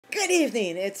Good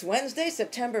evening. It's Wednesday,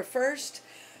 September 1st,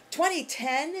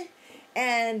 2010,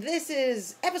 and this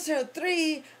is episode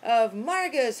 3 of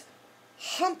Marga's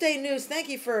Humpday News. Thank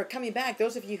you for coming back,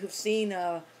 those of you who've seen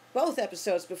both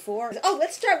episodes before. Oh,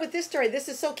 let's start with this story. This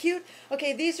is so cute.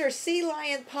 Okay, these are sea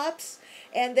lion pups,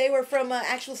 and they were from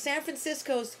actual San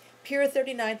Francisco's Pier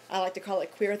 39. I like to call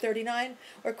it Queer 39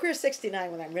 or Queer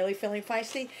 69 when I'm really feeling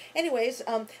feisty. Anyways,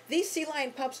 these sea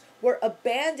lion pups were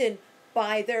abandoned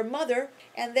by their mother,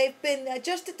 and they've been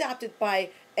just adopted by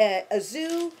a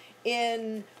zoo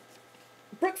in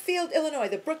Brookfield, Illinois,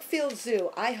 the Brookfield Zoo.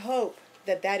 I hope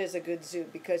that that is a good zoo,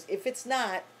 because if it's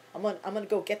not, I'm gonna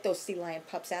go get those sea lion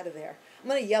pups out of there. I'm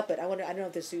gonna Yelp it. I don't know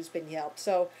if the zoo's been Yelped.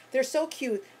 So they're so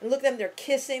cute, and look at them. They're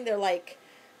kissing. They're like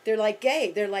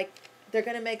gay. They're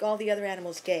gonna make all the other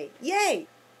animals gay. Yay!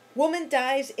 Woman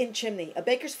dies in chimney. A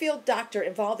Bakersfield doctor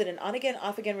involved in an on-again,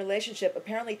 off-again relationship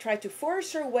apparently tried to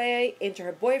force her way into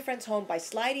her boyfriend's home by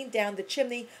sliding down the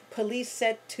chimney, police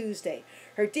said Tuesday.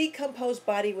 Her decomposed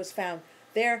body was found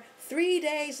there 3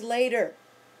 days later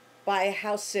by a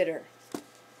house sitter.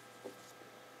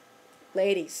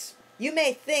 Ladies, you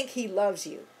may think he loves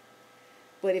you,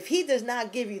 but if he does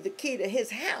not give you the key to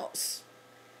his house,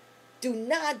 do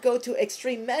not go to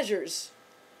extreme measures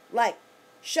like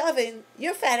shoving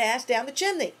your fat ass down the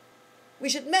chimney. We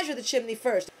should measure the chimney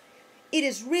first. It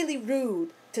is really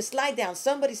rude to slide down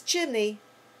somebody's chimney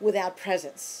without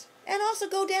presents. And also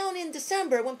go down in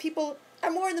December when people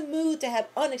are more in the mood to have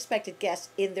unexpected guests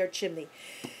in their chimney.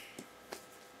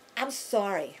 I'm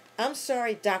sorry,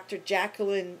 Dr.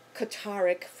 Jacqueline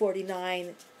Kotarik,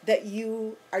 49, that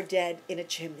you are dead in a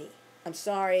chimney. I'm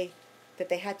sorry that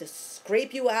they had to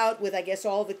scrape you out with, I guess,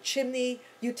 all the chimney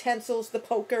utensils, the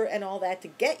poker and all that to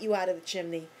get you out of the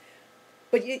chimney.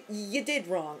 But you did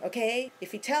wrong, okay?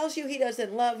 If he tells you he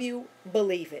doesn't love you,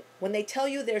 believe it. When they tell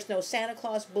you there's no Santa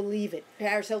Claus, believe it.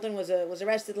 Paris Hilton was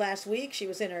arrested last week. She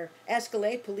was in her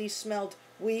Escalade. Police smelled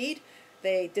weed.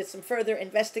 They did some further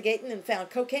investigating and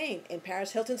found cocaine in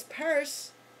Paris Hilton's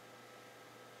purse.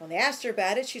 When they asked her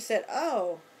about it, she said,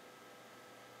 oh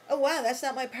wow, that's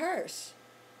not my purse.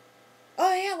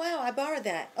 Oh, yeah, wow, I borrowed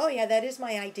that. Oh, yeah, that is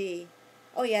my ID.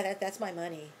 Oh, yeah, that's my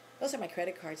money. Those are my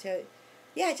credit cards.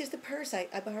 Yeah, it's just the purse. I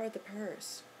borrowed the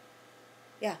purse.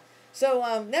 Yeah,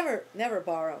 so never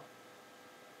borrow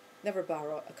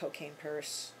a cocaine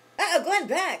purse. Oh, Glenn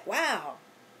Beck, wow.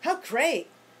 How great.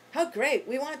 How great.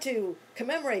 We want to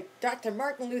commemorate Dr.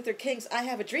 Martin Luther King's I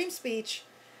Have a Dream speech,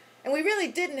 and we really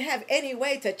didn't have any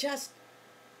way to just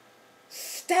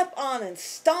step on and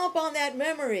stomp on that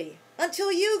memory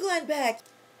until you, Glenn Beck.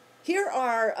 Here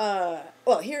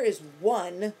is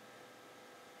one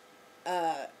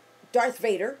Darth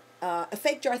Vader, a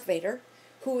fake Darth Vader,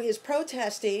 who is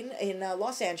protesting in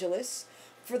Los Angeles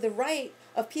for the right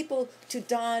of people to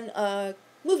don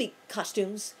movie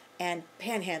costumes and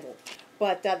panhandle.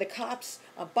 But the cops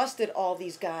busted all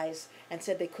these guys and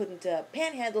said they couldn't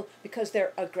panhandle because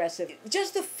they're aggressive.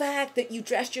 Just the fact that you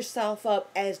dressed yourself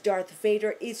up as Darth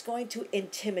Vader is going to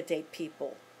intimidate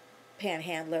people,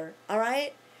 panhandler, all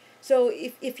right? So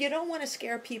if you don't want to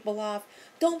scare people off,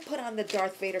 don't put on the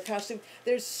Darth Vader costume.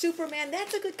 There's Superman.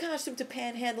 That's a good costume to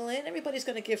panhandle in. Everybody's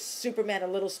going to give Superman a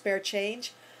little spare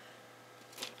change.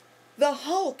 The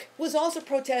Hulk was also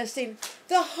protesting.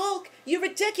 The Hulk, you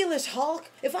ridiculous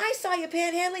Hulk. If I saw you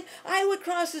panhandling, I would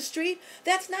cross the street.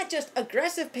 That's not just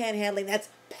aggressive panhandling. That's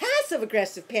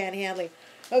passive-aggressive panhandling.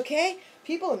 Okay?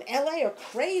 People in LA are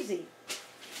crazy.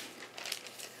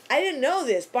 I didn't know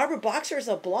this. Barbara Boxer is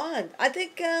a blonde. I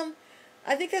think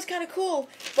that's kind of cool.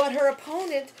 But her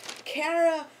opponent,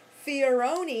 Cara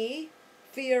Fioroni,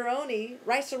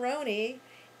 Riceroni,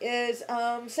 is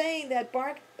saying that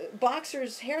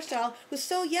Boxer's hairstyle was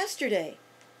so yesterday.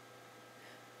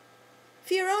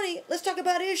 Fioroni, let's talk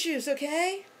about issues,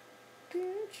 okay?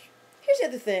 Here's the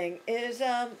other thing, is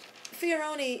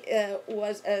Fioroni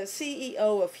was a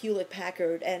CEO of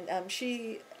Hewlett-Packard, and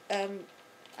she,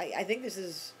 I think this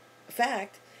is a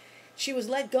fact, she was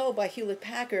let go by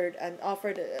Hewlett-Packard and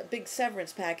offered a big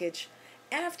severance package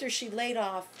after she laid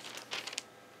off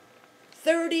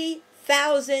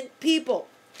 30,000 people.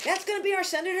 That's going to be our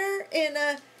senator,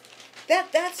 and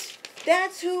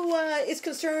that's who is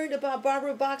concerned about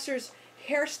Barbara Boxer's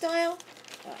hairstyle.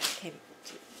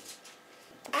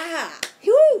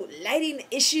 Lighting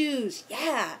issues.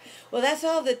 Yeah. Well, that's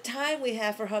all the time we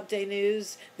have for Humpday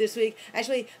News this week.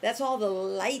 Actually, that's all the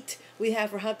light we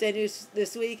have for Humpday News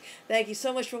this week. Thank you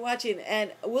so much for watching,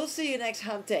 and we'll see you next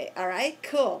Hump Day. All right?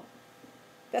 Cool.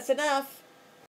 That's enough.